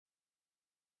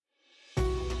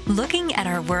Looking at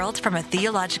our world from a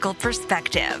theological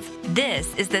perspective,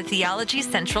 this is the Theology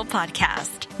Central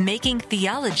Podcast, making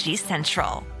theology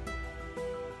central.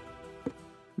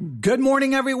 Good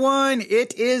morning, everyone.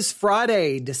 It is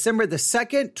Friday, December the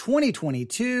 2nd,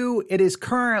 2022. It is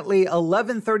currently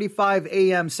 11:35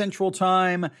 a.m. Central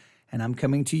Time, and I'm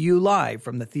coming to you live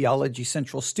from the Theology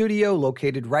Central studio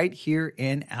located right here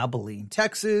in Abilene,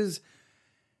 Texas.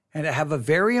 And I have a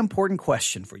very important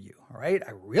question for you, all right?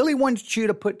 I really want you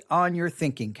to put on your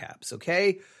thinking caps,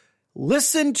 okay?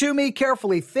 Listen to me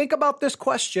carefully. Think about this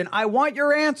question. I want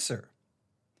your answer.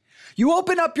 You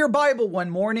open up your Bible one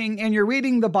morning and you're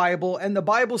reading the Bible, and the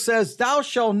Bible says, "Thou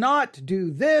shalt not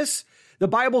do this." The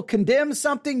Bible condemns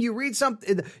something. You read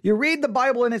the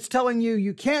Bible and it's telling you,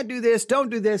 you can't do this,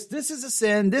 don't do this. This is a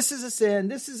sin. This is a sin.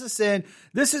 This is a sin.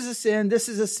 This is a sin. This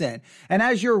is a sin. And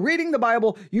as you're reading the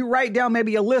Bible, you write down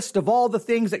maybe a list of all the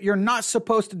things that you're not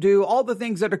supposed to do, all the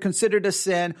things that are considered a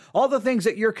sin, all the things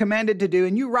that you're commanded to do.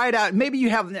 And you write out, maybe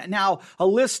you have now a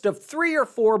list of 3 or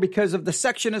 4 because of the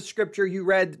section of scripture you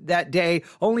read that day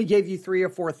only gave you 3 or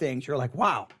 4 things. You're like,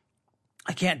 wow.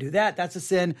 I can't do that. That's a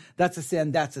sin. That's a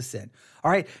sin. That's a sin.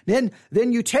 All right. Then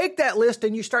you take that list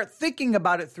and you start thinking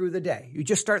about it through the day. You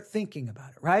just start thinking about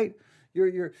it, right?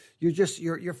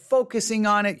 You're focusing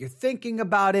on it. You're thinking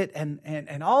about it.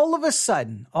 And all of a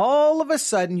sudden,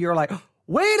 you're like,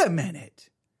 wait a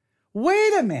minute.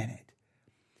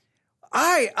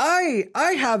 I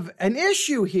have an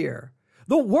issue here.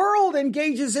 The world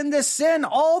engages in this sin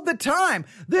all the time.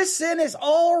 This sin is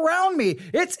all around me.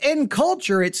 It's in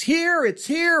culture. It's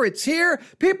here.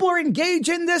 People are engaged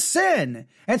in this sin.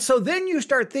 And so then you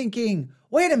start thinking,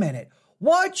 wait a minute,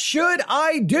 what should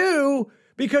I do?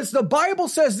 Because the Bible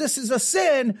says this is a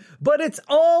sin, but it's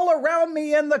all around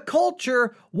me in the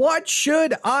culture. What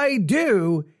should I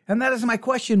do? And that is my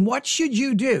question. What should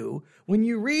you do when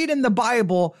you read in the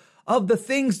Bible of the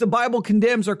things the Bible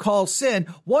condemns or calls sin?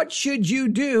 What should you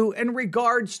do in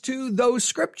regards to those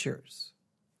scriptures?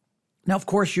 Now, of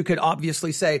course, you could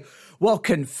obviously say, well,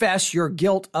 confess your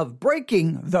guilt of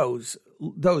breaking those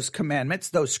commandments,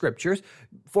 those scriptures,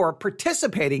 for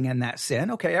participating in that sin.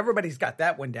 Okay, everybody's got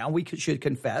that one down. We should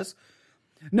confess.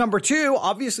 Number 2,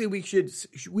 obviously,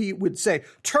 we would say,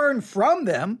 turn from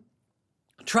them.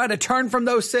 Try to turn from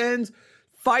those sins.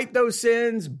 Fight those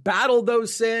sins, battle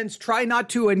those sins, try not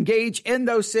to engage in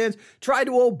those sins, try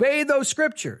to obey those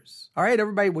scriptures. All right,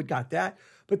 everybody would got that.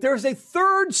 But there's a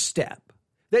third step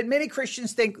that many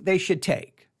Christians think they should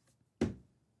take.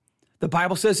 The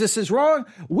Bible says this is wrong.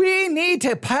 We need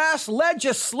to pass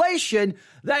legislation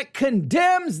that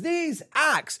condemns these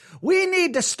acts. We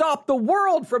need to stop the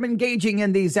world from engaging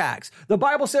in these acts. The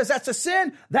Bible says that's a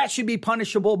sin. That should be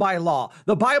punishable by law.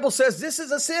 The Bible says this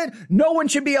is a sin. No one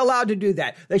should be allowed to do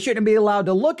that. They shouldn't be allowed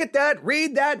to look at that,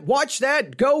 read that, watch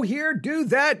that, go here, do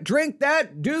that, drink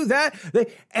that, do that.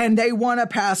 And they want to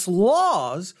pass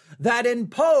laws that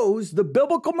impose the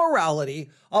biblical morality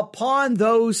upon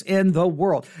those in the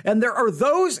world. And there are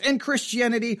those in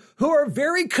Christianity who are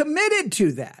very committed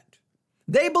to that.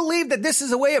 They believe that this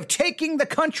is a way of taking the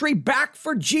country back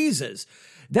for Jesus.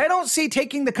 They don't see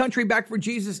taking the country back for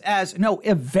Jesus as,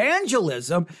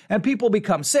 evangelism and people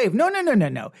become saved.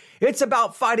 No. It's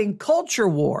about fighting culture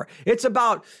war. It's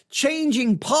about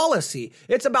changing policy.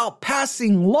 It's about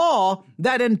passing law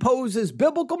that imposes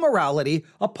biblical morality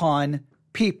upon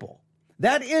people.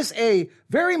 That is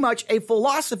very much a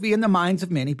philosophy in the minds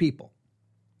of many people.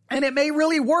 And it may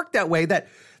really work that way, that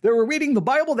they were reading the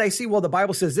Bible. They see, well, the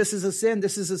Bible says this is a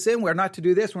sin. We're not to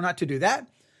do this. We're not to do that.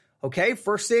 Okay,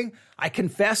 first thing, I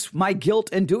confess my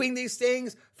guilt in doing these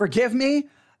things. Forgive me.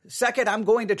 Second, I'm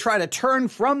going to try to turn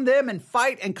from them and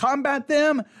fight and combat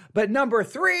them. But number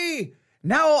 3,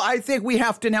 now I think we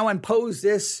have to now impose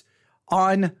this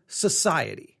on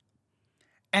society.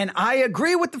 And I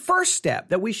agree with the first step,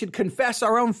 that we should confess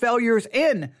our own failures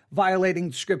in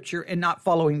violating scripture and not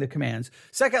following the commands.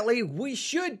 Secondly, we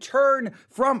should turn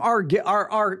from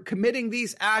our committing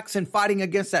these acts and fighting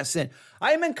against that sin.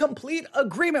 I am in complete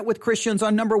agreement with Christians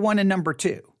on number 1 and number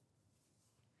 2.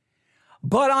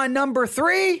 But on number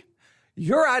 3,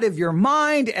 you're out of your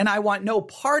mind and I want no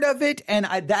part of it. And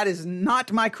that is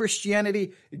not my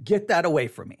Christianity. Get that away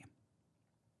from me.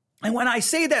 And when I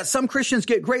say that, some Christians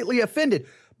get greatly offended.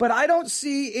 But I don't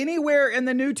see anywhere in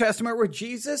the New Testament where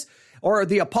Jesus or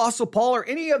the Apostle Paul or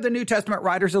any of the New Testament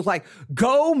writers is like,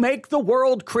 go make the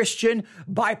world Christian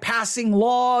by passing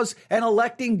laws and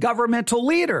electing governmental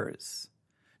leaders.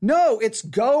 No, it's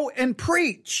go and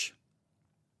preach.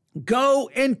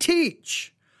 Go and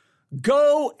teach.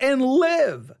 Go and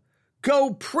live.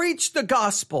 Go preach the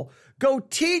gospel. Go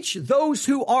teach those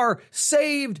who are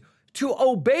saved to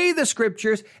obey the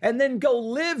scriptures and then go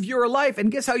live your life.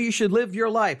 And guess how you should live your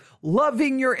life?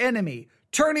 Loving your enemy,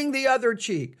 turning the other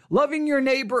cheek, loving your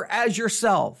neighbor as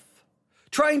yourself,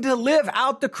 trying to live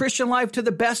out the Christian life to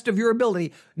the best of your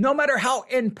ability, no matter how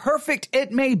imperfect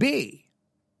it may be.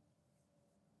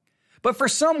 But for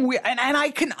some, and I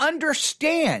can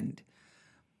understand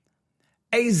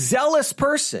a zealous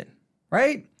person,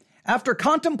 right? After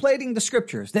contemplating the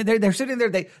scriptures, they're sitting there,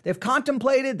 they've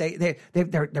contemplated,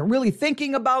 they're really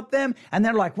thinking about them, and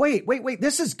they're like, wait,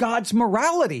 this is God's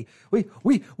morality.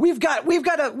 We've got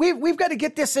to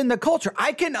get this in the culture.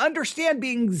 I can understand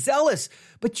being zealous,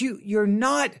 but you're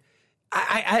not.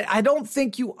 I don't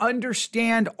think you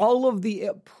understand all of the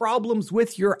problems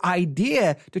with your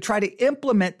idea to try to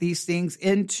implement these things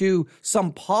into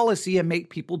some policy and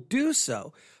make people do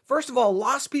so. First of all,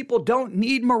 lost people don't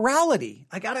need morality.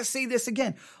 I got to say this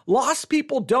again. Lost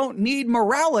people don't need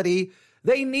morality.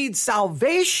 They need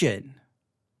salvation.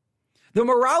 The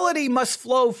morality must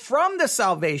flow from the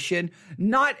salvation,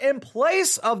 not in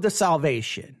place of the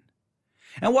salvation.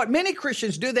 And what many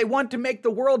Christians do, they want to make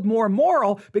the world more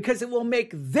moral because it will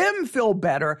make them feel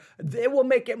better. It will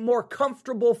make it more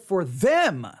comfortable for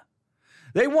them.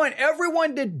 They want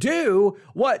everyone to do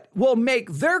what will make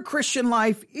their Christian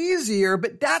life easier,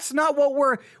 but that's not what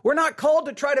we're not called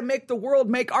to try to make the world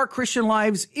make our Christian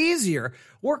lives easier.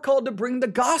 We're called to bring the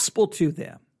gospel to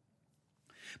them.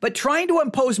 But trying to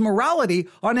impose morality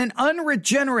on an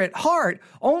unregenerate heart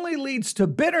only leads to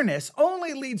bitterness,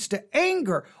 only leads to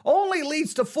anger, only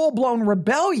leads to full-blown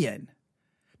rebellion.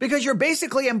 Because you're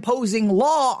basically imposing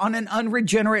law on an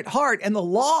unregenerate heart. And the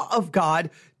law of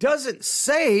God doesn't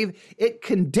save, it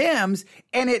condemns,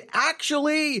 and it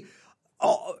actually,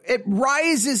 it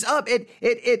rises up.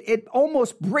 It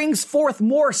almost brings forth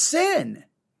more sin.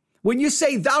 When you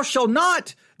say thou shalt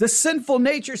not, the sinful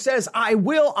nature says, I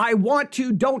will, I want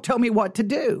to, don't tell me what to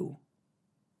do.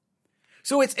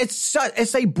 So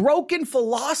it's a broken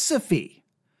philosophy.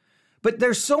 But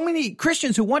there's so many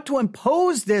Christians who want to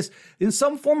impose this in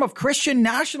some form of Christian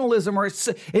nationalism,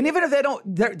 and even if they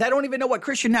don't even know what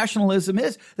Christian nationalism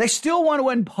is, they still want to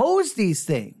impose these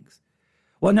things.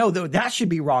 Well, no, that should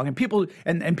be wrong, and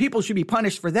people should be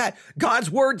punished for that. God's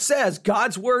word says.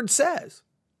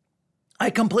 I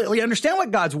completely understand what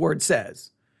God's word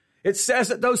says. It says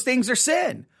that those things are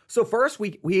sin. So first,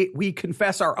 we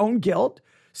confess our own guilt.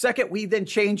 Second, we then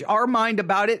change our mind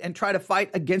about it and try to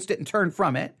fight against it and turn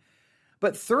from it.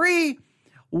 But 3,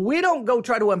 we don't go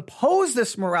try to impose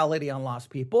this morality on lost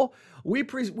people.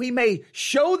 We may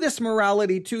show this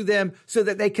morality to them so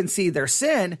that they can see their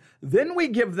sin. Then we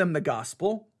give them the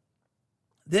gospel.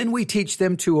 Then we teach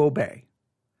them to obey.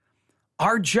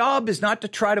 Our job is not to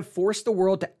try to force the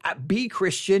world to be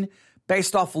Christian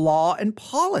based off law and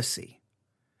policy.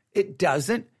 It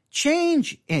doesn't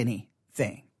change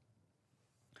anything.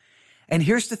 And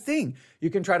here's the thing.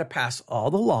 You can try to pass all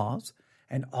the laws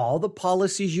and all the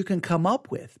policies you can come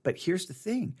up with. But here's the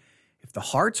thing. If the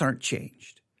hearts aren't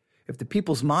changed, if the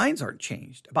people's minds aren't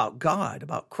changed about God,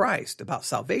 about Christ, about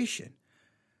salvation,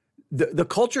 the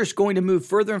culture is going to move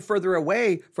further and further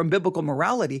away from biblical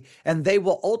morality, and they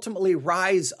will ultimately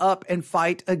rise up and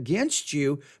fight against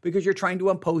you because you're trying to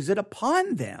impose it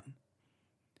upon them.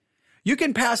 You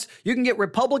can get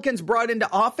Republicans brought into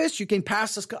office. You can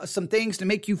pass some things to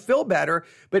make you feel better.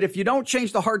 But if you don't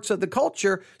change the hearts of the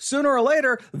culture, sooner or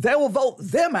later, they will vote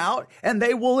them out and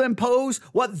they will impose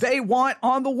what they want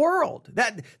on the world.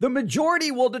 That the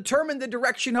majority will determine the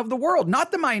direction of the world,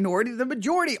 not the minority. The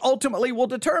majority ultimately will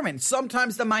determine.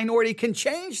 Sometimes the minority can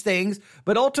change things,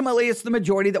 but ultimately it's the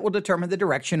majority that will determine the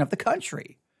direction of the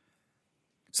country.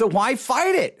 So why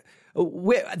fight it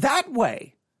that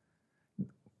way?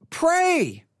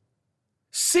 Pray.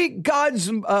 Seek God's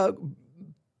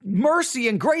mercy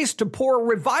and grace to pour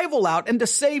revival out and to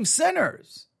save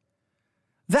sinners.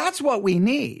 That's what we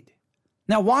need.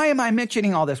 Now, why am I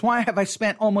mentioning all this? Why have I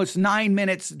spent almost 9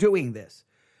 minutes doing this?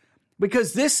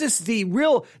 Because this is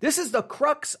the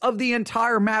crux of the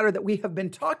entire matter that we have been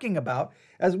talking about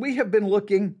as we have been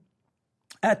looking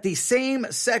at the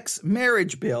same-sex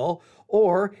marriage bill,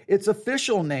 or its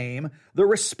official name, the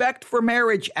Respect for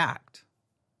Marriage Act.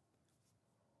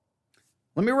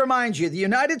 Let me remind you, the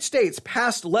United States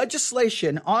passed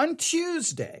legislation on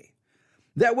Tuesday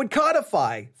that would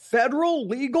codify federal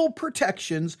legal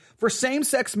protections for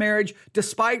same-sex marriage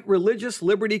despite religious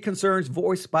liberty concerns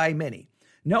voiced by many.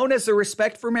 Known as the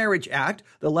Respect for Marriage Act,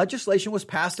 the legislation was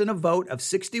passed in a vote of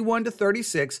 61 to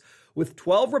 36, with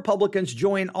 12 Republicans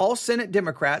joining all Senate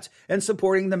Democrats in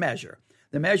supporting the measure.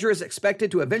 The measure is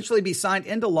expected to eventually be signed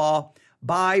into law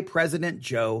by President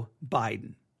Joe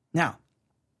Biden. Now,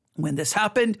 when this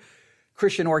happened,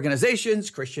 Christian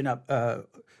organizations, Christian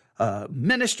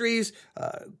ministries,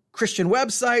 Christian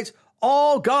websites,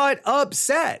 all got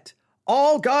upset,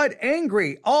 all got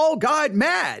angry, all got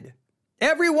mad.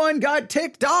 Everyone got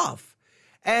ticked off.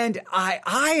 And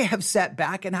I have sat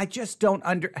back and I just don't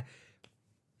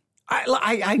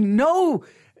I know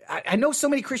so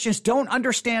many Christians don't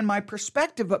understand my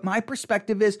perspective, but my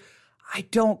perspective is I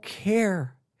don't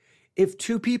care if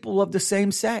two people of the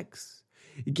same sex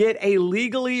get a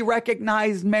legally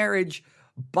recognized marriage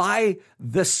by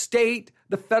the state,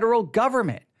 the federal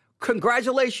government.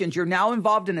 Congratulations, you're now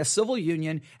involved in a civil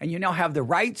union and you now have the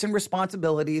rights and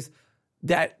responsibilities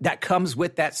that comes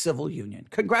with that civil union.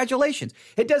 Congratulations.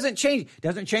 It doesn't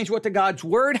change what the God's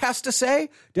word has to say.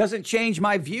 Doesn't change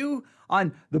my view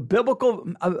on the biblical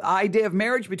idea of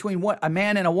marriage between a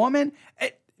man and a woman.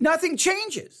 Nothing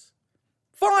changes.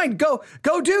 Fine, go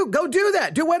do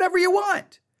that. Do whatever you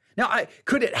want. Now,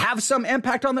 could it have some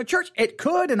impact on the church? It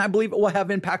could, and I believe it will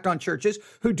have impact on churches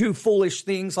who do foolish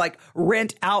things like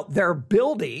rent out their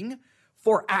building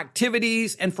for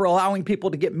activities and for allowing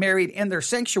people to get married in their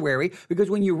sanctuary, because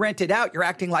when you rent it out, you're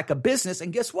acting like a business.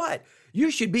 And guess what?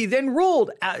 You should be then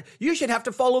ruled. You should have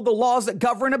to follow the laws that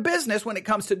govern a business when it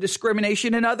comes to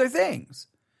discrimination and other things,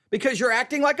 because you're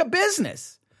acting like a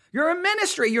business. You're a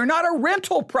ministry. You're not a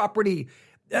rental property,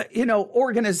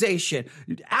 organization.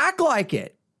 Act like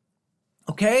it.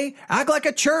 Okay? Act like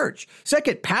a church.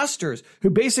 Second, pastors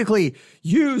who basically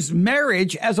use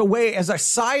marriage as a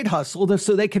side hustle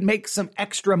so they can make some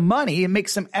extra money and make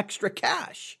some extra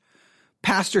cash.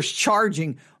 Churches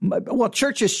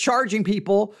charging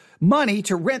people money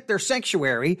to rent their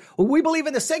sanctuary. Well, we believe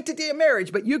in the sanctity of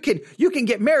marriage, but you can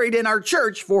get married in our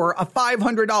church for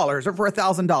 $500 or for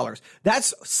 $1,000.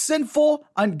 That's sinful,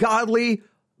 ungodly,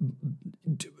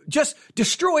 just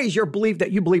destroys your belief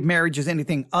that you believe marriage is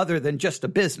anything other than just a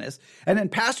business. And then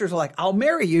pastors are like, I'll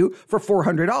marry you for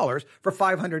 $400, for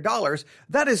 $500.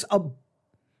 That is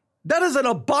an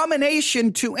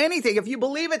abomination to anything. If you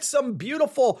believe it's some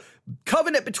beautiful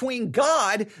covenant between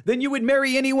God, then you would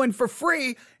marry anyone for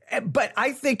free. But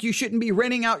I think you shouldn't be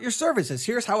renting out your services.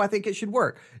 Here's how I think it should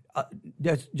work.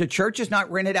 The church is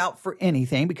not rented out for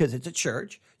anything because it's a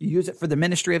church. You use it for the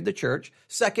ministry of the church.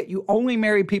 Second, you only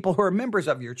marry people who are members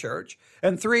of your church.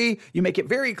 And three, you make it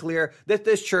very clear that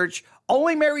this church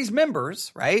only marries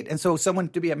members, right? And so someone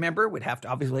to be a member would have to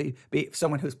obviously be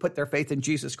someone who's put their faith in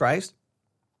Jesus Christ,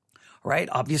 right?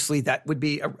 Obviously, that would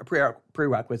be a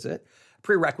prerequisite.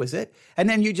 And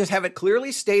then you just have it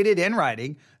clearly stated in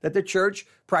writing that the church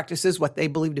practices what they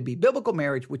believe to be biblical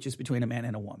marriage, which is between a man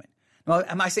and a woman. Now,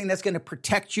 am I saying that's going to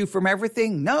protect you from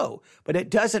everything? No, but it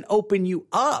doesn't open you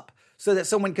up so that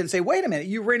someone can say, wait a minute,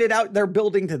 you rented out their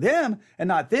building to them and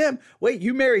not them. Wait,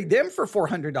 you married them for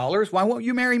 $400. Why won't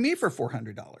you marry me for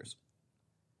 $400?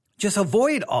 Just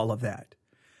avoid all of that.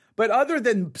 But other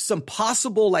than some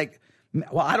possible I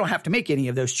don't have to make any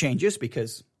of those changes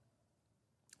because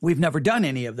we've never done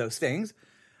any of those things.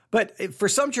 But for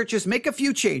some churches, make a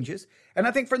few changes. And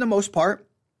I think for the most part,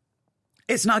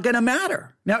 it's not going to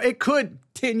matter. Now, it could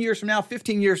 10 years from now,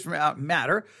 15 years from now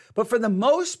matter. But for the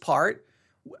most part,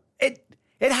 it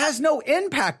has no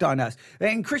impact on us.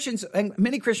 And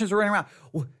many Christians are running around.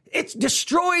 It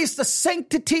destroys the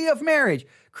sanctity of marriage.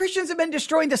 Christians have been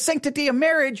destroying the sanctity of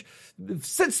marriage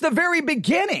since the very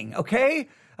beginning, okay?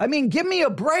 I mean, give me a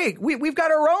break. We've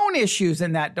got our own issues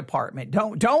in that department,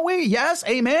 don't we? Yes,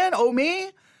 amen, oh me.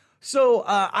 So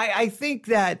I think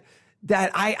that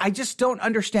I just don't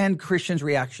understand Christians'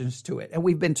 reactions to it, and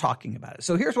we've been talking about it.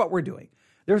 So here's what we're doing.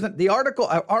 The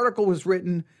article was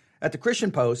written at the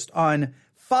Christian Post on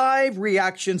 5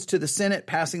 reactions to the Senate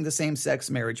passing the same-sex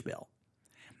marriage bill.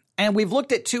 And we've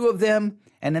looked at 2 of them,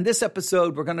 and in this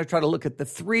episode, we're going to try to look at the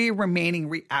 3 remaining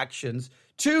reactions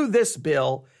to this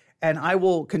bill, and I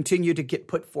will continue to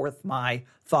put forth my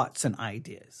thoughts and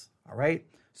ideas. All right?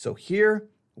 So here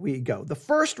we go. The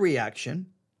first reaction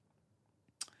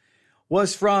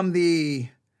was from the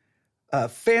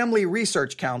Family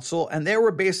Research Council, and they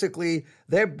basically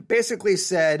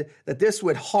said that this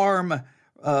would harm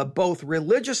both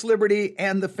religious liberty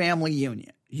and the family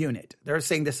unit. They're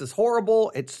saying this is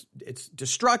horrible. It's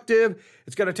destructive.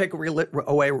 It's going to take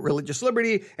away religious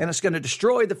liberty, and it's going to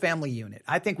destroy the family unit.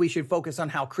 I think we should focus on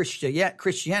how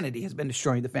Christianity has been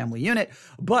destroying the family unit,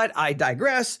 but I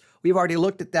digress. We've already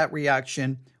looked at that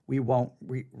reaction. We won't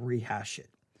rehash it.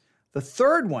 The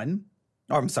second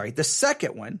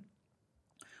one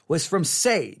was from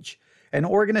SAGE. an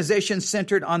organization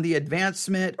centered on the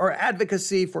advancement or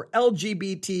advocacy for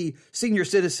LGBT senior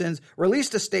citizens,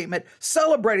 released a statement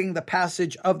celebrating the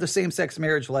passage of the same-sex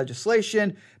marriage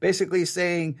legislation, basically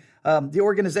saying the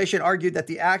organization argued that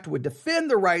the act would defend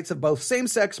the rights of both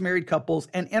same-sex married couples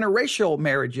and interracial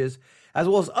marriages, as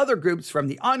well as other groups from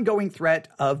the ongoing threat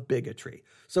of bigotry.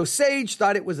 So SAGE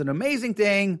thought it was an amazing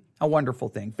thing, a wonderful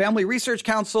thing. Family Research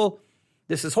Council,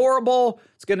 this is horrible.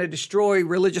 It's going to destroy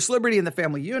religious liberty in the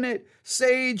family unit.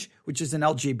 SAGE, which is an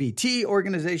LGBT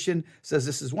organization, says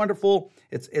this is wonderful.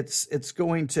 It's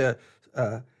going to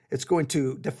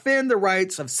defend the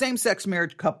rights of same-sex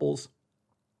marriage couples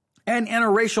and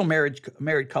interracial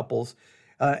married couples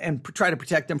and try to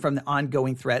protect them from the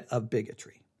ongoing threat of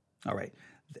bigotry. All right.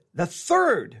 The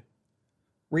third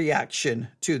reaction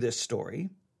to this story,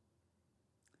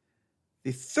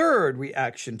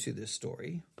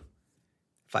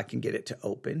 if I can get it to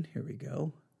open, here we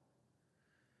go.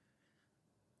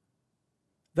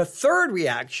 The third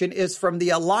reaction is from the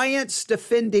Alliance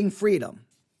Defending Freedom.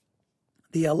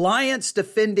 The Alliance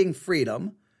Defending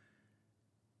Freedom,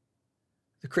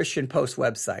 the Christian Post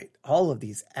website. All of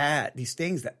these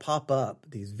things that pop up,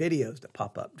 these videos that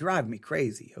pop up, drive me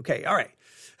crazy. Okay, all right.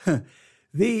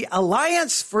 The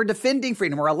Alliance for Defending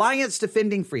Freedom, or Alliance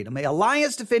Defending Freedom,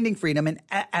 an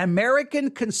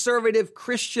American conservative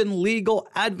Christian legal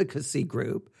advocacy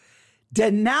group,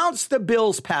 denounced the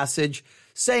bill's passage,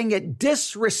 saying it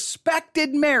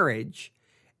disrespected marriage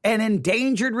and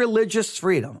endangered religious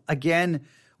freedom. Again,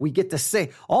 we get to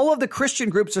say, all of the Christian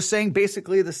groups are saying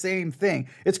basically the same thing.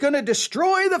 It's going to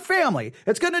destroy the family.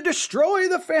 It's going to destroy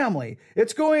the family.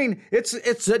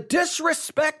 It's a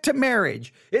disrespect to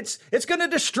marriage. It's going to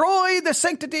destroy the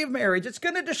sanctity of marriage. It's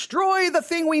going to destroy the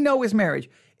thing we know is marriage.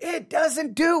 It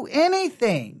doesn't do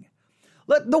anything.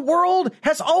 The world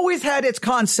has always had its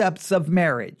concepts of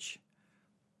marriage,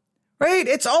 right?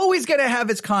 It's always going to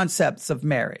have its concepts of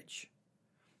marriage.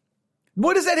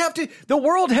 What does that have to? The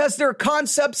world has their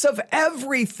concepts of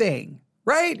everything,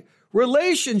 right?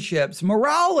 Relationships,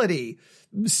 morality,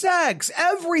 sex,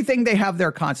 everything, they have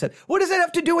their concept. What does that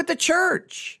have to do with the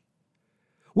church?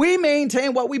 We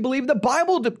maintain what we believe the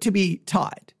Bible to be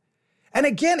taught. And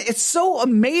again, it's so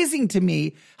amazing to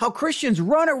me how Christians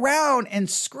run around and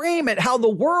scream at how the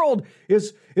world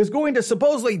is going to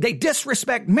supposedly, they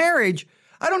disrespect marriage.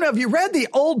 I don't know, have you read the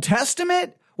Old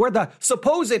Testament? Where the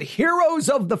supposed heroes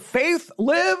of the faith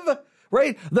live,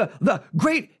 right? The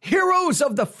great heroes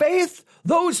of the faith,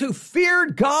 those who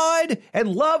feared God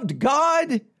and loved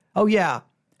God. Oh yeah.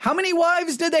 How many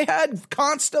wives did they have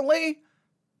constantly?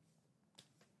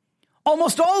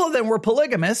 Almost all of them were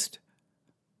polygamist.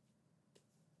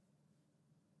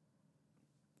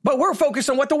 But we're focused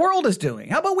on what the world is doing.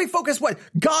 How about we focus what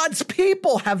God's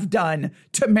people have done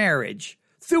to marriage?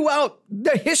 Throughout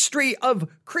the history of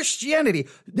Christianity,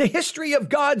 the history of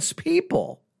God's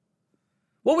people.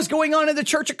 What was going on in the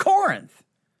church of Corinth?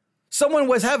 Someone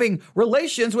was having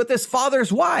relations with his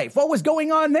father's wife. What was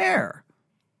going on there?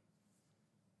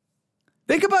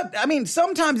 Think about,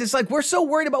 sometimes it's like we're so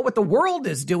worried about what the world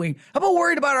is doing. How about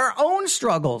worried about our own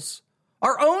struggles,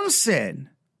 our own sin?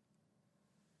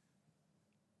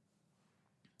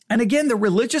 And again, the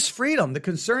religious freedom, the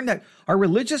concern that our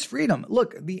religious freedom,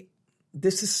 look,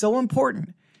 this is so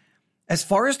important. As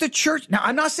far as the church, now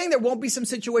I'm not saying there won't be some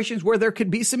situations where there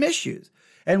could be some issues.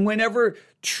 And whenever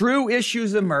true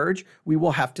issues emerge, we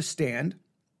will have to stand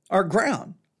our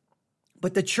ground.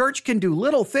 But the church can do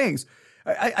little things.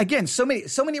 Again, so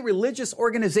many religious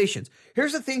organizations.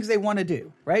 Here's the things they want to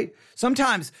do, right?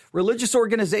 Sometimes religious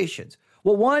organizations,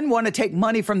 want to take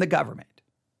money from the government.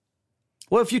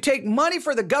 Well, if you take money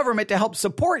for the government to help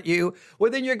support you,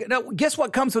 well, then guess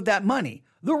what comes with that money?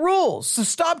 The rules. So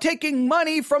stop taking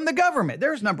money from the government.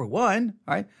 There's number one,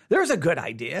 right? There's a good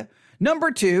idea.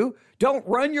 Number two, don't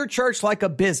run your church like a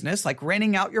business, like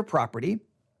renting out your property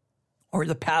or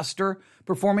the pastor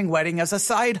performing wedding as a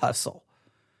side hustle.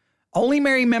 Only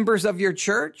marry members of your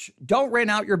church. Don't rent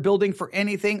out your building for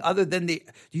anything other than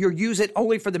you use it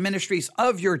only for the ministries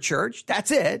of your church.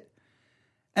 That's it.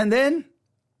 And then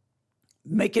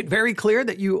make it very clear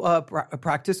that you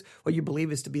practice what you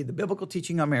believe is to be the biblical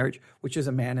teaching on marriage, which is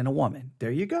a man and a woman.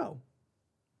 There you go.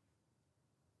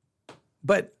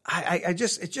 But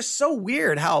it's just so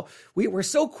weird how we're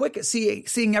so quick at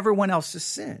seeing everyone else's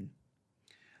sin.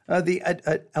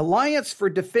 The Alliance for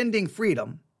Defending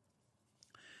Freedom,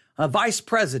 vice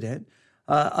president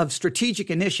of Strategic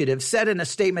Initiative, said in a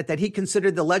statement that he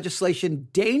considered the legislation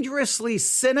dangerously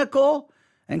cynical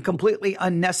and completely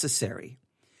unnecessary.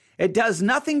 It does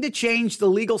nothing to change the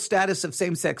legal status of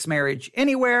same-sex marriage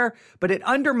anywhere, but it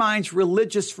undermines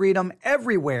religious freedom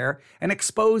everywhere and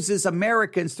exposes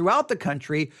Americans throughout the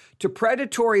country to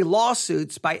predatory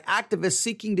lawsuits by activists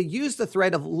seeking to use the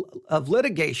threat of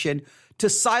litigation to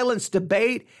silence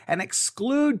debate and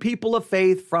exclude people of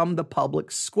faith from the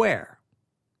public square.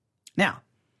 Now,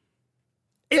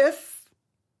 if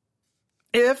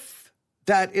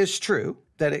that is true,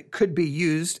 that it could be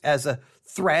used as a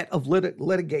threat of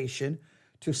litigation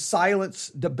to silence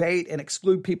debate and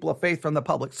exclude people of faith from the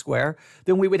public square,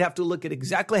 then we would have to look at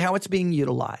exactly how it's being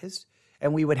utilized,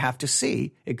 and we would have to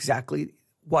see exactly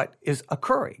what is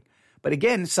occurring. But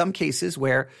again, in some cases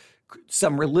where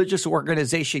some religious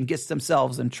organization gets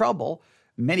themselves in trouble,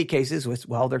 in many cases with,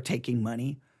 well, they're taking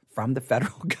money from the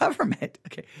federal government.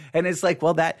 Okay. And it's like,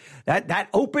 well, that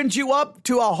opens you up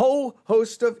to a whole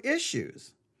host of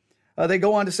issues. They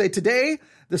go on to say, today,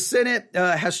 the Senate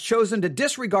has chosen to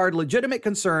disregard legitimate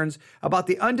concerns about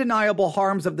the undeniable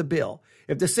harms of the bill.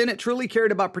 If the Senate truly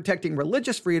cared about protecting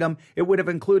religious freedom, it would have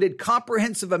included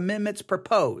comprehensive amendments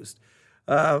proposed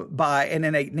by, and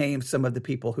then they named some of the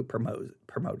people who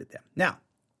promoted them. Now,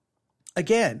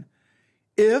 again,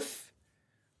 if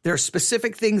there are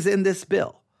specific things in this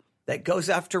bill that goes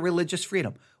after religious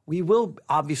freedom, we will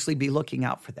obviously be looking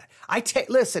out for that. I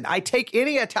take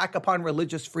any attack upon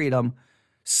religious freedom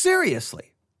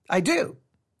seriously. I do.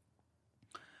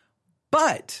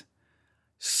 But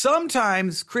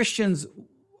sometimes Christians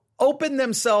open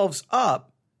themselves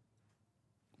up.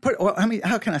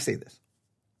 How can I say this?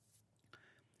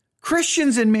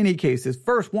 Christians in many cases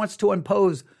first wants to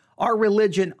impose our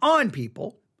religion on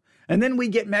people, and then we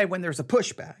get mad when there's a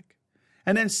pushback.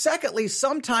 And then secondly,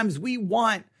 sometimes we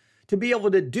want to be able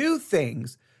to do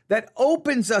things that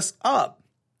opens us up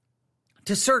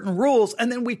to certain rules, and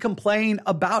then we complain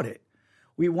about it.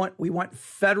 We want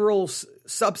federal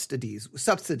subsidies.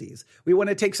 We want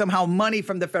to take somehow money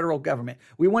from the federal government.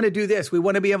 We want to do this. We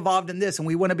want to be involved in this, and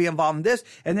we want to be involved in this.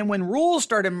 And then when rules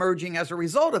start emerging as a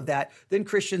result of that, then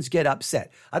Christians get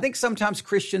upset. I think sometimes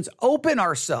Christians open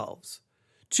ourselves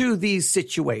to these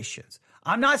situations.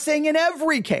 I'm not saying in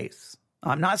every case.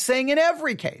 And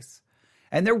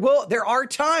there are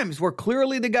times where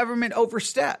clearly the government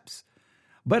oversteps.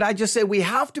 But I just say we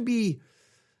have to be,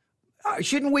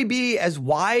 shouldn't we be as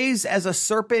wise as a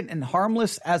serpent and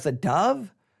harmless as a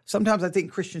dove? Sometimes I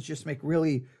think Christians just make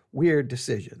really weird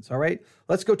decisions, all right?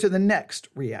 Let's go to the next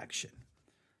reaction.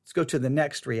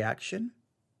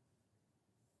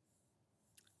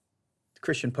 The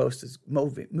Christian Post is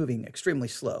moving extremely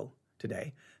slow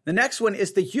today. The next one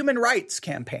is the Human Rights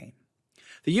Campaign.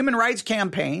 The Human Rights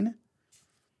Campaign,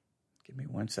 give me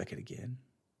 1 second again.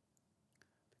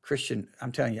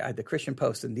 I'm telling you, the Christian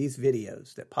Post and these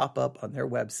videos that pop up on their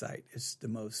website is the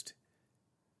most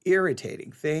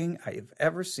irritating thing I have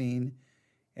ever seen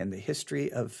in the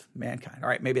history of mankind. All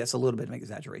right, maybe that's a little bit of an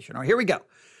exaggeration. All right, here we go.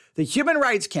 The Human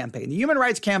Rights Campaign. The Human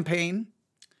Rights Campaign.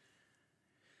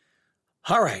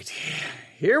 All right,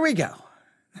 here we go.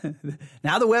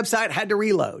 Now the website had to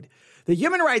reload. The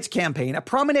Human Rights Campaign, a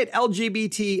prominent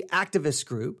LGBT activist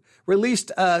group,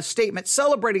 released a statement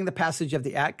celebrating the passage of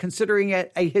the act, considering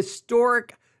it a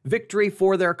historic victory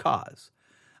for their cause.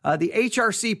 The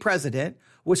HRC president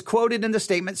was quoted in the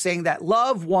statement saying that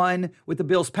love won with the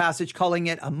bill's passage, calling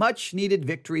it a much-needed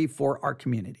victory for our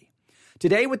community.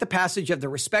 Today, with the passage of the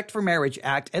Respect for Marriage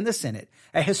Act in the Senate,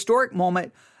 a historic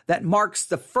moment that marks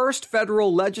the first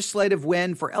federal legislative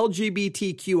win for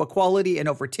LGBTQ equality in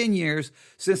over 10 years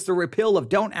since the repeal of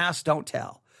Don't Ask, Don't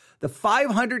Tell. The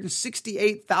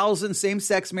 568,000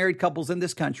 same-sex married couples in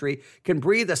this country can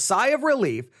breathe a sigh of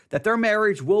relief that their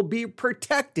marriage will be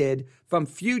protected from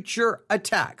future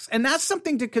attacks. And that's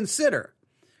something to consider,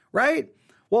 right?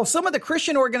 Well, some of the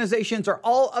Christian organizations are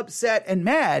all upset and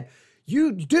mad.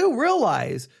 You do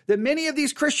realize that many of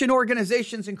these Christian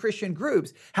organizations and Christian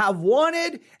groups have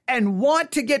wanted and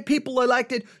want to get people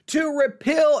elected to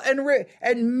repeal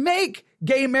and make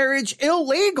gay marriage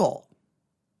illegal.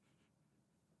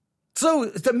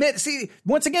 So,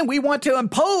 once again, we want to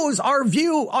impose our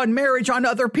view on marriage on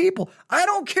other people. I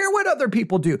don't care what other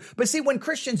people do. But see, when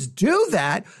Christians do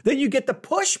that, then you get the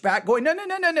pushback going, no.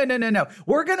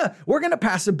 We're going to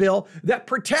pass a bill that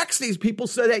protects these people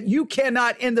so that you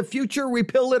cannot in the future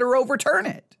repeal it or overturn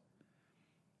it.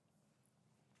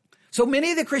 So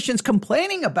many of the Christians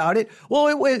complaining about it, well,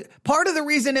 it was part of the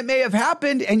reason it may have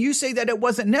happened, and you say that it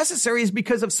wasn't necessary, is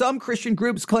because of some Christian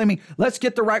groups claiming, let's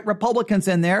get the right Republicans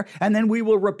in there, and then we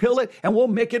will repeal it, and we'll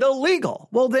make it illegal.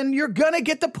 Well, then you're going to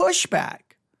get the pushback.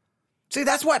 See,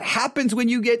 that's what happens when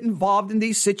you get involved in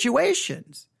these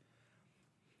situations.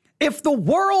 If the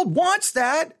world wants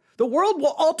that, The world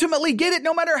will ultimately get it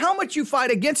no matter how much you fight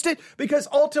against it, because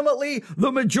ultimately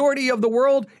the majority of the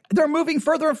world, they're moving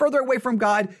further and further away from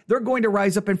God. They're going to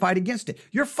rise up and fight against it.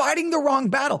 You're fighting the wrong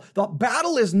battle. The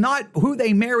battle is not who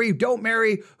they marry, don't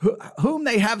marry, whom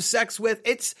they have sex with.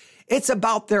 It's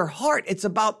about their heart. It's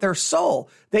about their soul.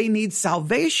 They need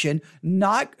salvation,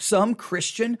 not some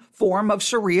Christian form of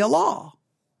Sharia law.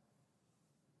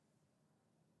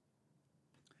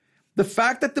 The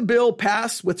fact that the bill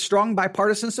passed with strong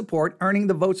bipartisan support, earning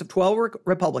the votes of 12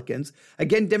 Republicans,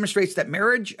 again demonstrates that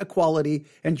marriage equality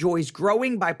enjoys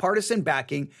growing bipartisan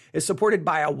backing, is supported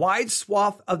by a wide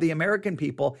swath of the American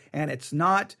people, and it's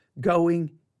not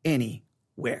going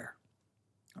anywhere.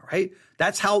 All right?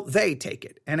 That's how they take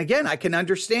it. And again, I can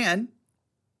understand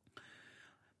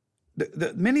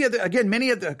many of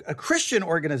the Christian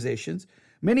organizations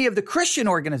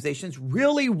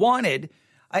really wanted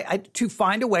to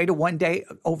find a way to one day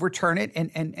overturn it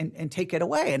and take it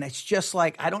away. And it's just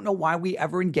like, I don't know why we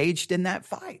ever engaged in that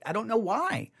fight. I don't know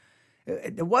why.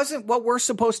 It wasn't what we're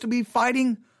supposed to be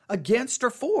fighting against or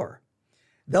for.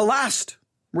 The last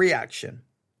reaction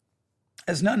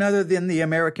is none other than the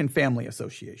American Family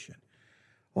Association.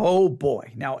 Oh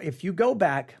boy. Now, if you go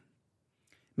back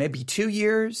maybe 2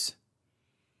 years,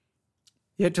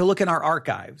 you have to look in our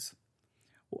archives.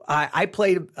 I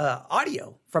played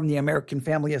audio from the American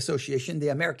Family Association, the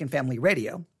American Family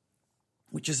Radio,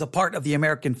 which is a part of the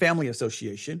American Family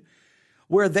Association,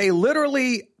 where they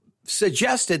literally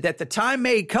suggested that the time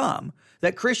may come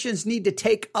that Christians need to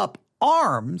take up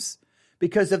arms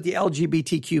because of the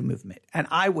LGBTQ movement. And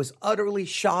I was utterly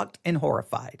shocked and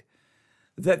horrified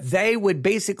that they would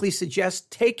basically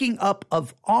suggest taking up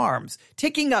of arms,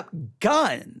 taking up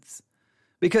guns.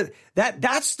 Because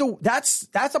that's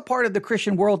a part of the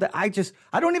Christian world that I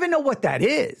don't even know what that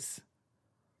is.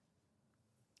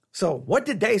 So what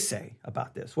did they say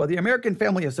about this? Well, the American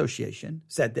Family Association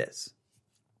said this.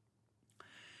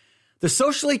 The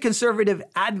socially conservative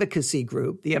advocacy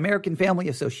group, the American Family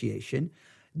Association,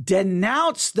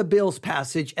 denounced the bill's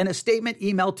passage in a statement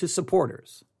emailed to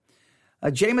supporters.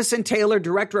 Jameson Taylor,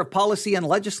 Director of Policy and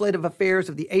Legislative Affairs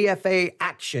of the AFA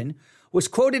Action, was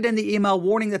quoted in the email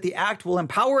warning that the act will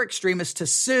empower extremists to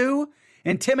sue,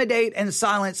 intimidate, and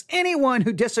silence anyone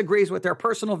who disagrees with their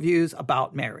personal views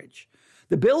about marriage.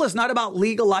 The bill is not about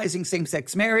legalizing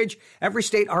same-sex marriage. Every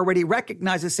state already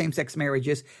recognizes same-sex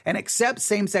marriages and accepts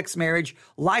same-sex marriage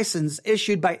license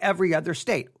issued by every other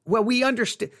state. Well, we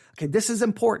understand. Okay, this is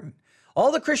important.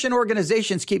 All the Christian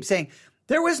organizations keep saying,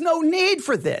 there was no need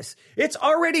for this. It's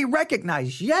already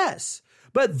recognized. Yes.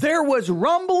 But there was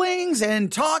rumblings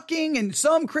and talking in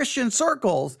some Christian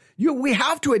circles. We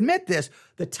have to admit this.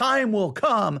 The time will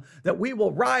come that we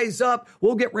will rise up,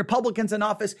 we'll get Republicans in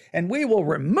office, and we will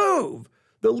remove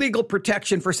the legal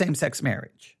protection for same-sex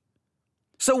marriage.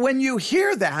 So when you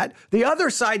hear that, the other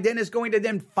side then is going to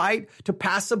then fight to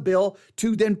pass a bill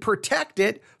to then protect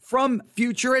it from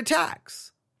future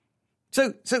attacks.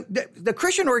 So the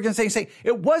Christian organizations say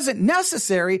it wasn't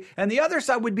necessary, and the other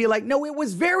side would be like, no, it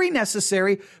was very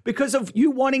necessary because of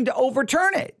you wanting to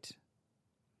overturn it.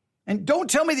 And don't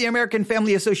tell me the American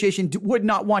Family Association would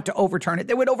not want to overturn it.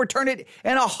 They would overturn it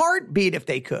in a heartbeat if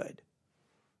they could.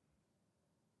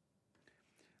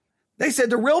 They said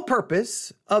the real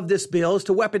purpose of this bill is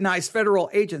to weaponize federal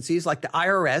agencies like the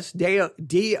IRS,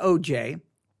 DOJ,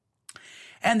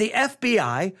 and the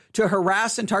FBI to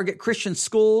harass and target Christian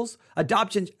schools,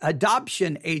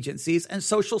 adoption agencies, and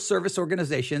social service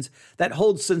organizations that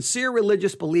hold sincere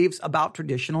religious beliefs about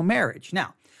traditional marriage.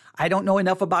 Now, I don't know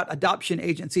enough about adoption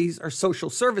agencies or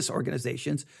social service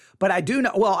organizations, but I do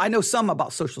know, well, I know some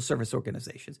about social service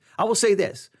organizations. I will say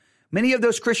this. Many of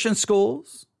those Christian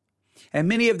schools and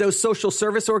many of those social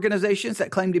service organizations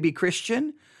that claim to be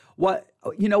Christian,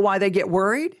 you know why they get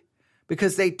worried?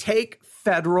 Because they take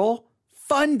federal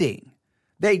funding.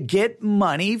 They get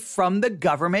money from the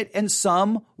government in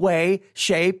some way,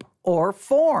 shape, or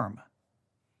form.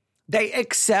 They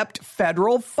accept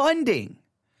federal funding.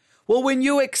 Well, when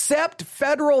you accept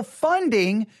federal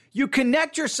funding, you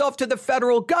connect yourself to the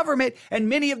federal government, and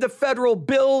many of the federal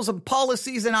bills and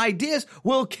policies and ideas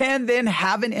can then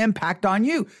have an impact on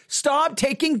you. Stop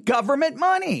taking government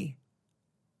money.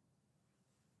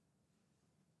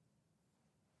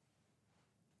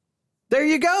 There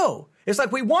you go. It's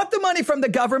like we want the money from the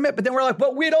government, but then we're like,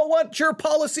 but we don't want your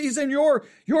policies and your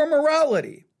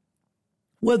morality.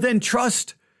 Well, then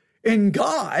trust in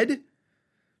God.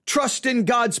 Trust in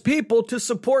God's people to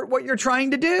support what you're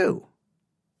trying to do.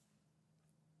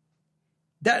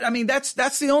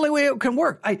 That's the only way it can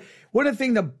work. One of the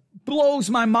things that blows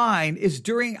my mind is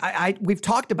we've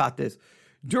talked about this,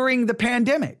 during the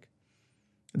pandemic.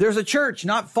 There's a church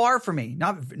not far from me,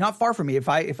 not far from me. If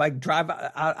I drive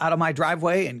out of my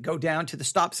driveway and go down to the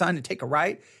stop sign and take a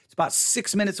right, it's about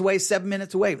 6 minutes away, 7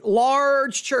 minutes away.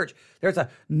 Large church. There's a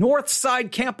north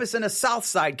side campus and a south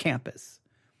side campus.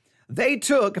 They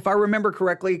took, if I remember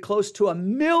correctly, close to $1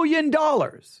 million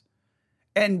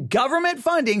and government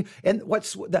funding and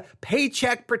what's the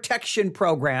Paycheck Protection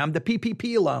Program, the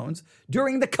PPP loans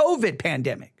during the COVID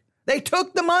pandemic. They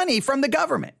took the money from the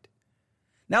government.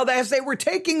 Now, as they were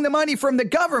taking the money from the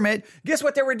government, guess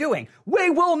what they were doing? We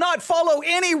will not follow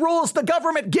any rules the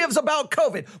government gives about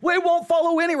COVID. We won't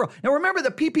follow any rule. Now, remember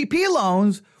the PPP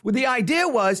loans, well, the idea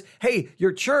was, hey,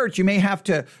 your church, you may have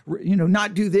to,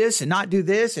 not do this and not do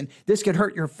this, and this could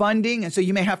hurt your funding. And so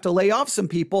you may have to lay off some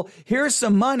people. Here's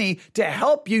some money to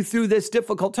help you through this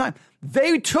difficult time.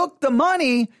 They took the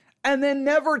money and then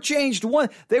never changed one.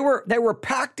 They were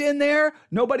packed in there.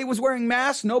 Nobody was wearing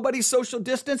masks. Nobody social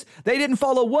distance. They didn't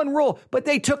follow one rule, but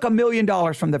they took $1 million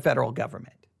from the federal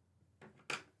government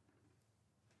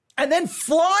and then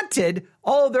flaunted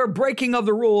all of their breaking of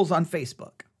the rules on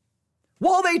Facebook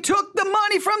while they took the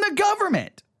money from the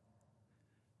government.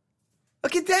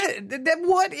 Look at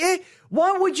that.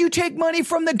 Why would you take money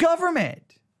from the government?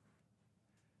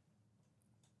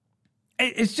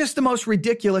 It's just the most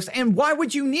ridiculous. And why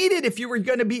would you need it if you were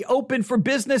going to be open for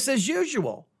business as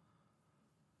usual?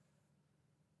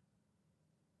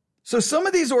 So some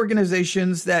of these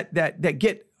organizations that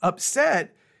get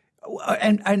upset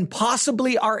and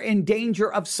possibly are in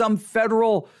danger of some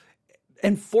federal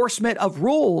enforcement of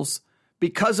rules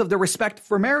because of the Respect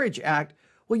for Marriage Act,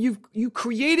 well, you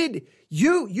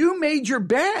made your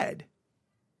bed.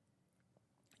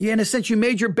 In a sense, you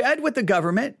made your bed with the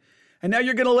government. And now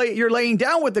you're laying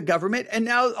down with the government, and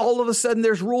now all of a sudden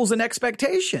there's rules and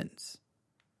expectations.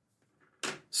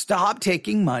 Stop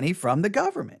taking money from the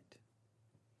government.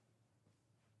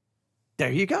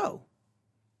 There you go.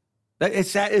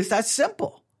 It's that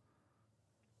simple.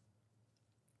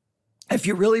 If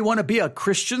you really want to be a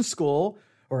Christian school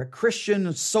or a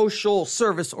Christian social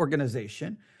service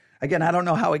organization, again, I don't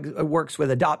know how it works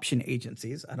with adoption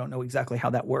agencies. I don't know exactly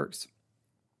how that works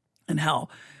and how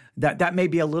that may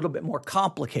be a little bit more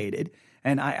complicated,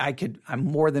 and I'm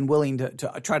more than willing to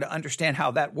try to understand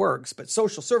how that works. But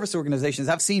social service organizations,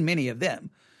 I've seen many of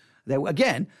them.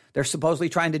 They're supposedly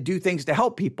trying to do things to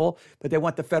help people, but they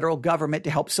want the federal government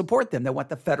to help support them. They want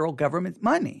the federal government's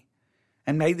money.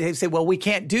 And they say, well, we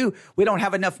don't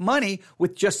have enough money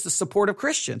with just the support of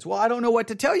Christians. Well, I don't know what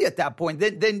to tell you at that point.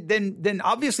 Then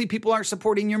obviously people aren't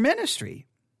supporting your ministry.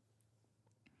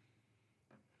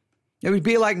 It would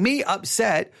be like me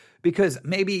upset because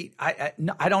maybe I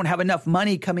don't have enough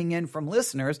money coming in from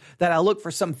listeners that I look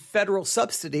for some federal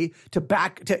subsidy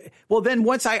well, then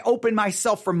once I open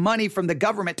myself for money from the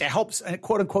government to help,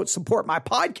 quote unquote, support my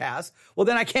podcast, well,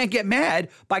 then I can't get mad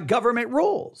by government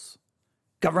rules.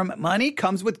 Government money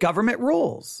comes with government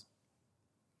rules.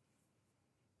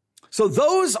 So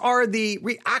those are the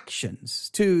reactions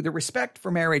to the Respect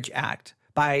for Marriage Act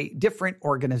by different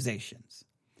organizations.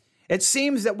 It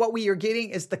seems that what we are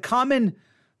getting is the common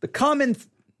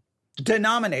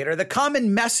denominator, the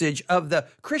common message of the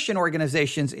Christian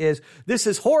organizations is this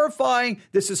is horrifying,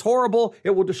 this is horrible, it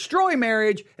will destroy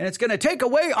marriage, and it's going to take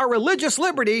away our religious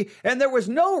liberty, and there was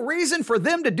no reason for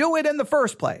them to do it in the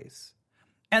first place.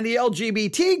 And the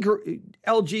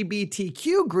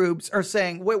LGBTQ groups are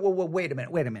saying, wait a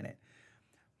minute.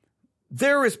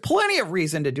 There is plenty of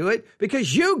reason to do it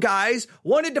because you guys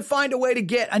wanted to find a way to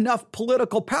get enough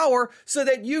political power so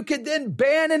that you could then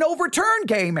ban and overturn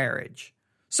gay marriage.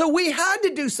 So we had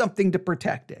to do something to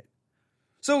protect it.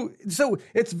 So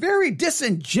it's very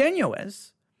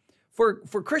disingenuous for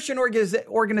Christian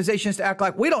organizations to act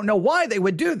like we don't know why they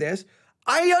would do this.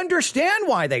 I understand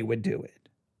why they would do it.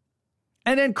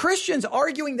 And then Christians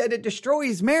arguing that it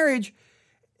destroys marriage.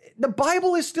 The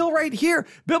Bible is still right here.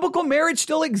 Biblical marriage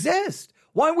still exists.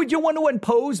 Why would you want to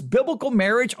impose biblical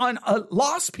marriage on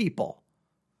lost people?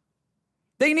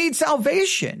 They need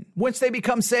salvation. Once they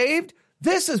become saved,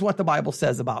 this is what the Bible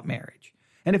says about marriage.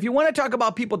 And if you want to talk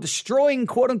about people destroying,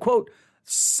 quote unquote,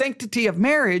 sanctity of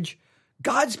marriage,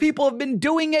 God's people have been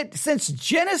doing it since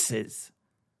Genesis.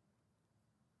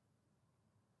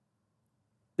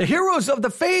 The heroes of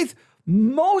the faith,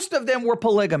 most of them were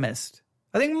polygamists.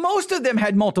 I think most of them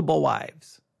had multiple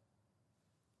wives.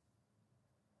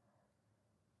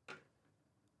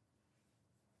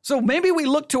 So maybe we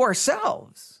look to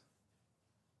ourselves.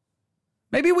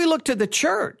 Maybe we look to the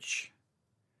church.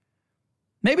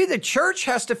 Maybe the church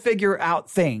has to figure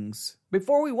out things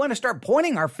before we want to start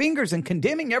pointing our fingers and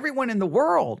condemning everyone in the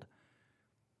world.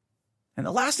 And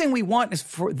the last thing we want is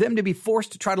for them to be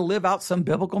forced to try to live out some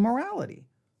biblical morality.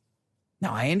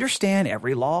 Now, I understand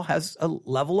every law has a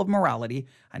level of morality.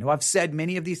 I know I've said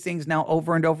many of these things now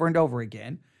over and over and over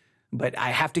again, but I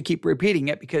have to keep repeating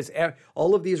it because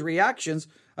all of these reactions,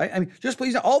 I mean, just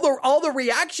please, all the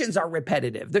reactions are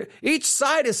repetitive. Each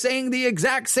side is saying the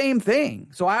exact same thing.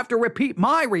 So I have to repeat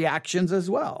my reactions as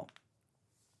well.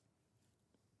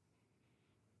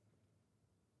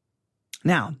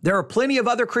 Now, there are plenty of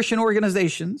other Christian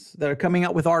organizations that are coming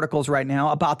out with articles right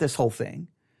now about this whole thing.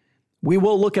 We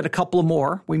will look at a couple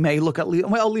more. We may look at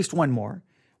least one more.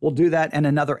 We'll do that in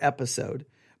another episode.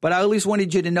 But I at least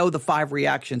wanted you to know the 5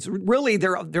 reactions. Really,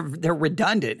 they're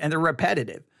redundant and they're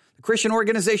repetitive. The Christian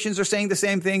organizations are saying the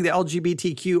same thing. The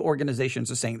LGBTQ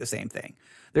organizations are saying the same thing.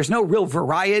 There's no real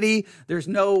variety.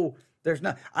 I'm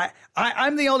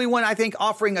the only one, I think,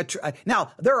 offering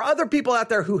now, there are other people out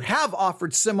there who have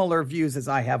offered similar views as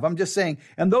I have. I'm just saying,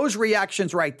 and those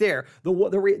reactions right there,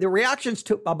 the reactions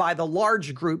by the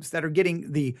large groups that are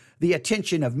getting the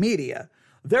attention of media,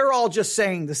 they're all just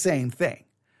saying the same thing.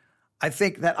 I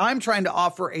think that I'm trying to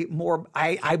offer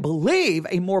I believe,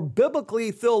 a more biblically,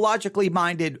 theologically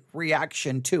minded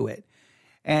reaction to it.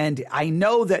 And I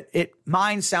know that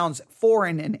mine sounds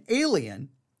foreign and alien,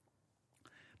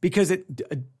 because it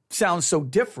sounds so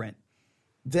different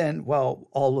than, well,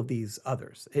 all of these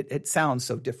others. It sounds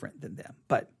so different than them.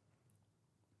 But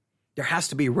there has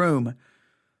to be room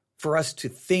for us to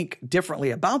think differently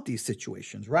about these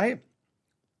situations, right?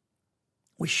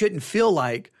 We shouldn't feel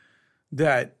like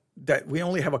that we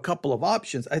only have a couple of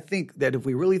options. I think that if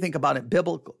we really think about it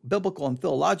biblical and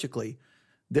theologically,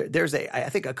 there's I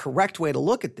think a correct way to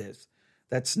look at this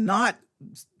that's not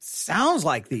sounds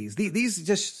like these. These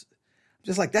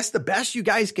just like, that's the best you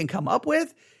guys can come up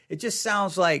with. It just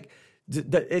sounds like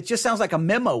a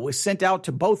memo was sent out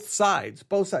to both sides.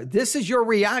 This is your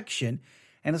reaction.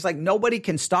 And it's like nobody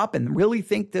can stop and really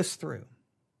think this through.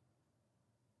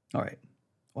 All right.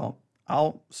 Well,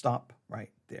 I'll stop right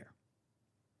there.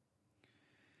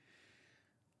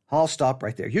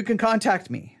 You can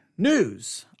contact me.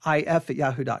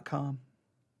 newsif@yahoo.com.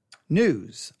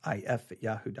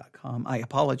 newsif@yahoo.com. I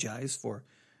apologize for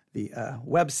the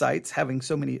websites having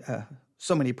so many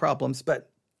problems,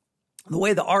 but the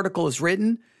way the article is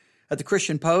written at the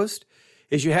Christian Post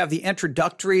is you have the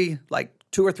introductory, like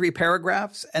 2 or 3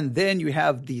 paragraphs, and then you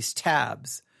have these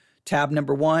tabs. Tab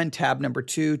number 1, tab number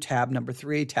 2, tab number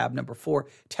 3, tab number 4,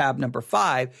 tab number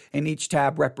 5, and each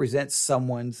tab represents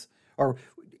someone's or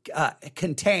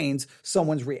contains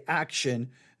someone's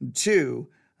reaction to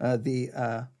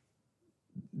the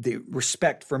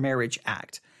Respect for Marriage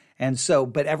Act. And so,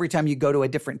 but every time you go to a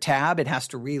different tab, it has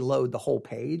to reload the whole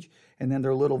page. And then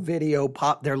their little video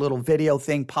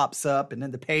thing pops up, and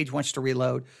then the page wants to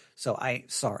reload. So I'm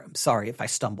sorry if I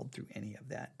stumbled through any of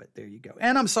that, but there you go.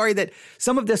 And I'm sorry that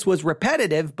some of this was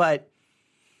repetitive, but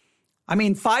I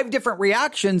mean, 5 different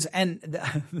reactions, and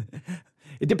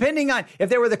depending on if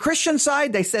they were the Christian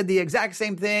side, they said the exact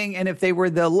same thing. And if they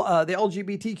were the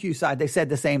LGBTQ side, they said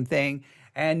the same thing.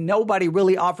 And nobody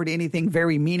really offered anything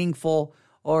very meaningful.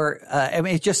 Or,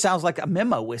 it just sounds like a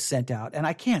memo was sent out, and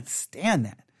I can't stand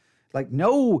that. Like,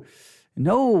 nobody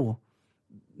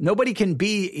can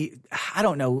be, I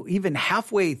don't know, even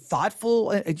halfway thoughtful.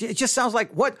 It just sounds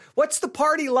like, what's the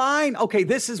party line? Okay,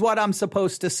 this is what I'm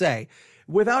supposed to say,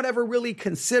 without ever really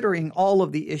considering all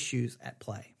of the issues at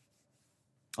play.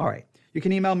 All right, you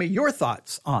can email me your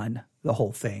thoughts on the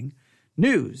whole thing.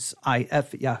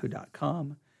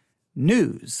 newsif@yahoo.com.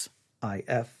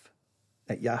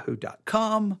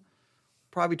 newsif@yahoo.com.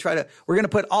 We're going to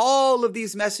put all of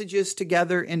these messages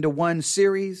together into one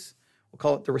series. We'll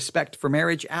call it the Respect for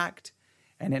Marriage Act.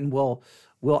 And then we'll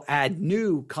add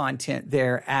new content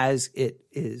there as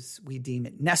we deem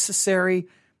it necessary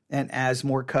and as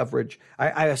more coverage.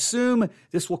 I assume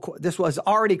this was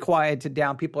already quieted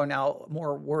down. People are now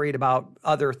more worried about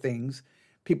other things.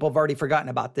 People have already forgotten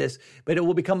about this, but it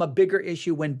will become a bigger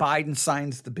issue when Biden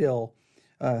signs the bill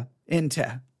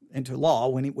into law,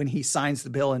 when he signs the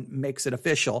bill and makes it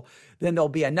official. Then there'll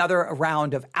be another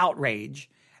round of outrage.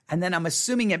 And then I'm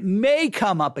assuming it may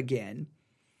come up again.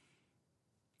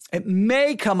 It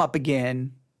may come up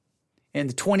again in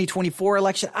the 2024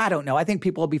 election. I don't know. I think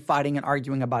people will be fighting and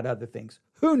arguing about other things.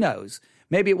 Who knows?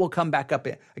 Maybe it will come back up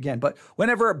again. But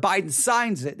whenever Biden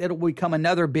signs it, it'll become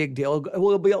another big deal. It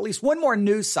will be at least one more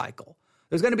news cycle.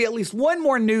 There's going to be at least one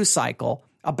more news cycle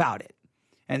about it.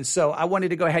 And so I wanted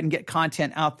to go ahead and get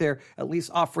content out there, at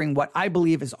least offering what I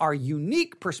believe is our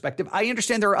unique perspective. I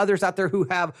understand there are others out there who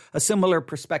have a similar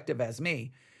perspective as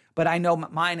me, but I know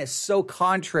mine is so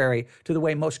contrary to the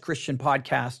way most Christian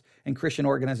podcasts and Christian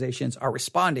organizations are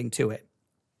responding to it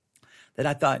that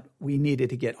I thought we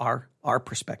needed to get our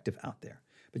perspective out there.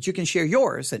 But you can share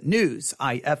yours at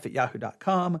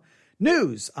newsif@yahoo.com,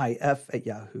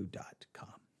 newsif@yahoo.com.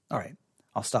 All right,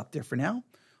 I'll stop there for now.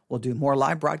 We'll do more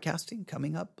live broadcasting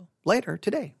coming up later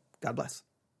today. God bless.